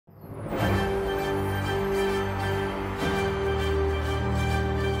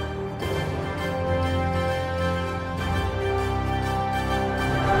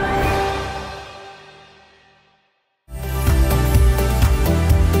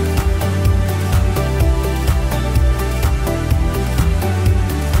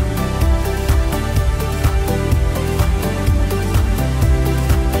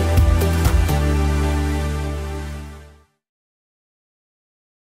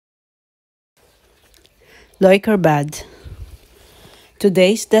Leukerbad.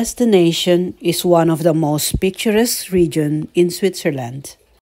 Today's destination is one of the most picturesque regions in Switzerland.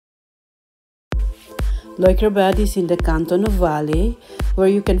 Leukerbad is in the canton of Valais, where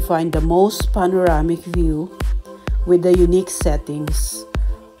you can find the most panoramic view with the unique settings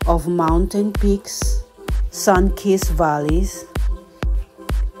of mountain peaks, sun-kissed valleys,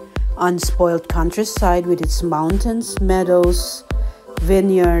 unspoiled countryside with its mountains, meadows,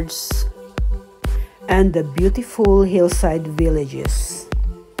 vineyards, and the beautiful hillside villages.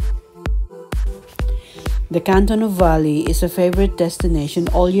 The canton of Valais is a favorite destination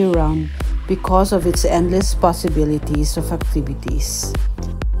all year round because of its endless possibilities of activities.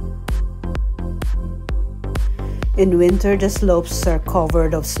 In winter, the slopes are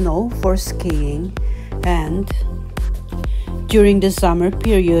covered of snow for skiing, and during the summer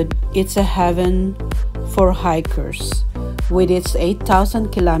period, it's a heaven for hikers with its 8,000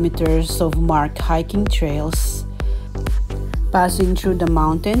 kilometers of marked hiking trails, passing through the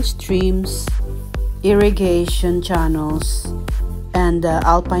mountain streams, irrigation channels, and the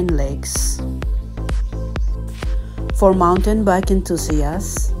alpine lakes. For mountain bike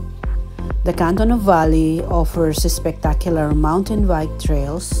enthusiasts, the canton of Valais offers spectacular mountain bike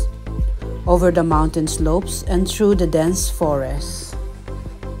trails over the mountain slopes and through the dense forests.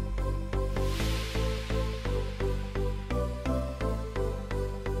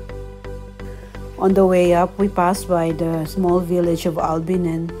 On the way up, we passed by the small village of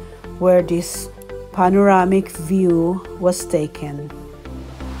Albinen, where this panoramic view was taken.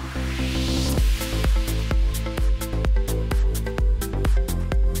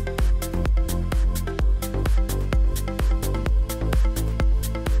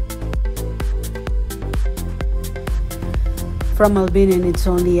 From Albinen, it's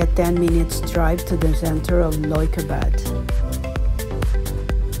only a 10 minutes drive to the center of Leukerbad.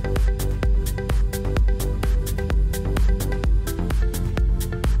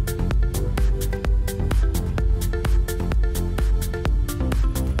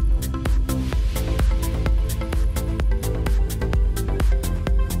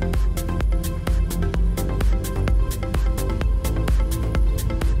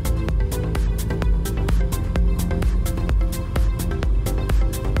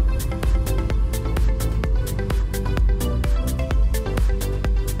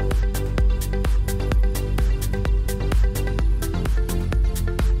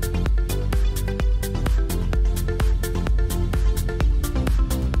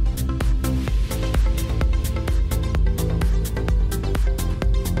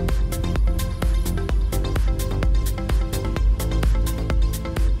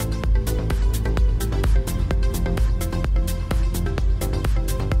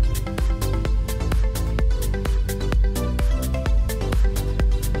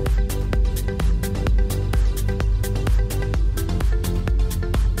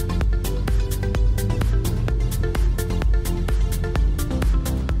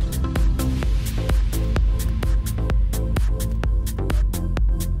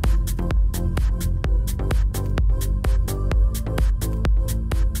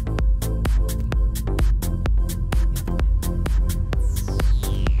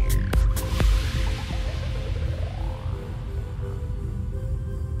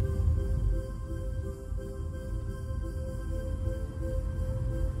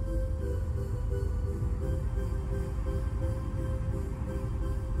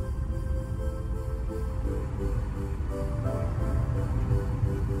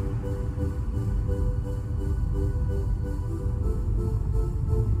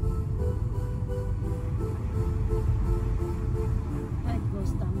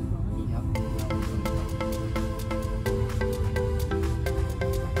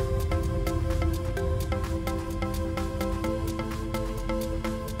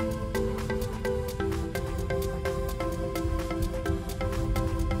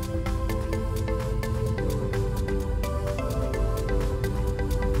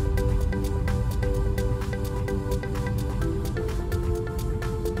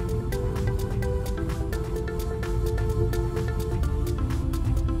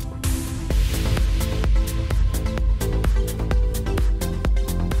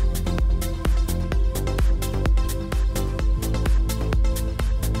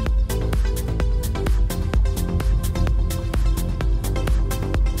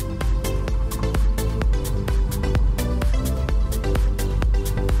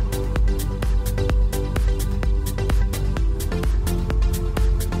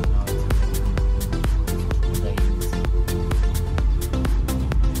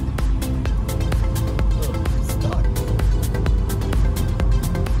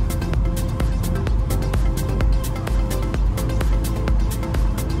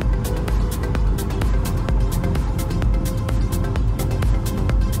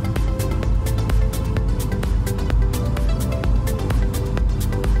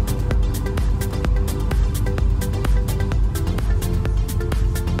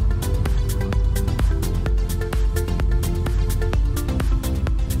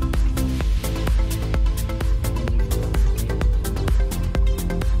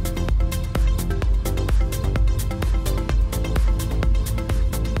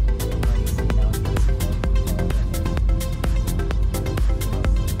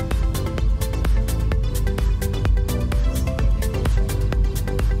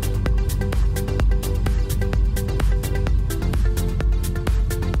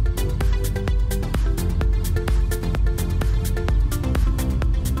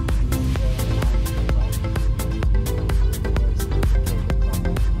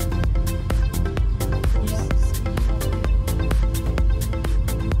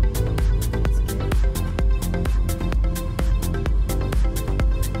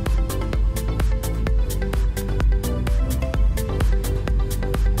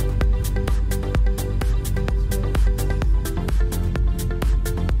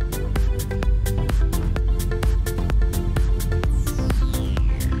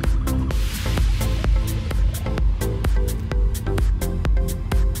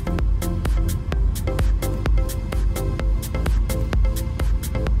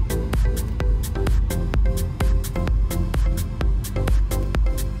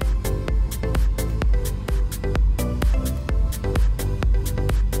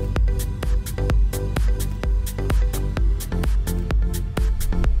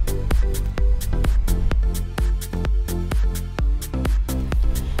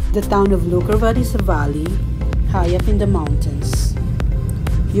 The town of Leukerbad is a valley high up in the mountains.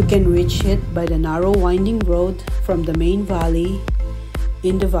 You can reach it by the narrow winding road from the main valley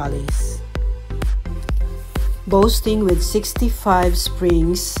in the Valais. Boasting with 65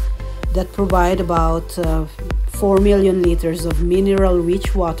 springs that provide about 4 million liters of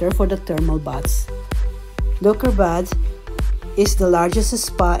mineral-rich water for the thermal baths. Leukerbad is the largest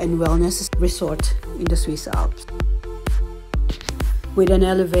spa and wellness resort in the Swiss Alps. With an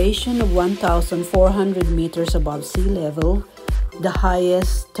elevation of 1,400 meters above sea level, the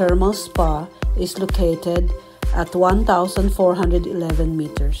highest thermal spa is located at 1,411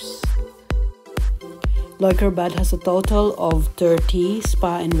 meters. Leukerbad has a total of 30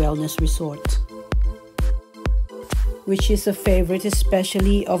 spa and wellness resorts, which is a favorite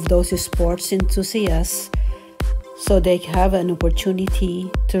especially of those sports enthusiasts, so they have an opportunity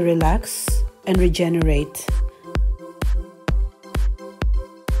to relax and regenerate.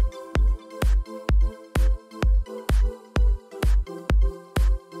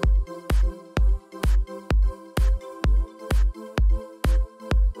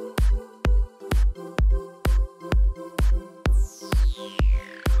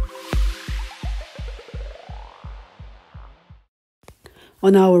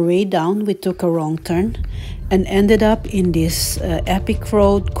 On our way down, we took a wrong turn and ended up in this epic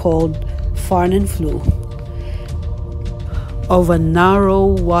road called Farnenfluh, of a narrow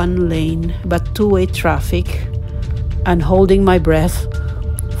one-lane but two-way traffic, and holding my breath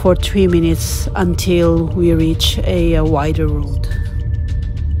for 3 minutes until we reach a wider road.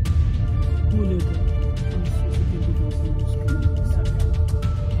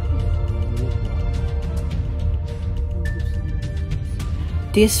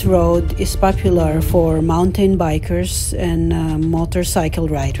 This road is popular for mountain bikers and motorcycle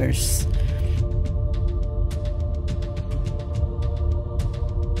riders.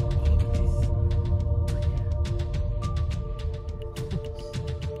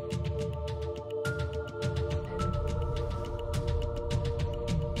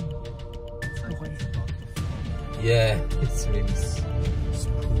 Yeah, it's really spooky.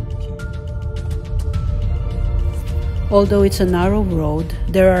 Although it's a narrow road,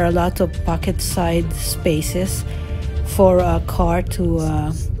 there are a lot of pocket-side spaces for a car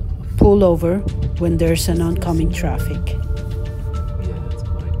to pull over when there's an oncoming traffic.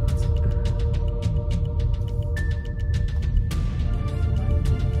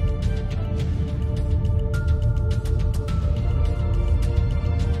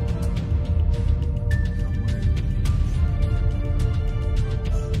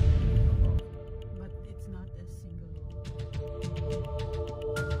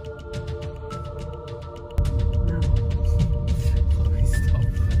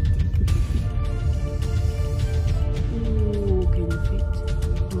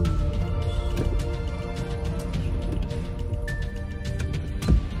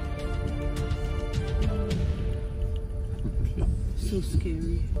 So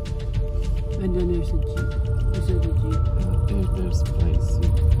scary. And then there's a jeep. Is it a jeep? There's a place you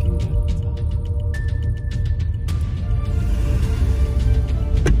can get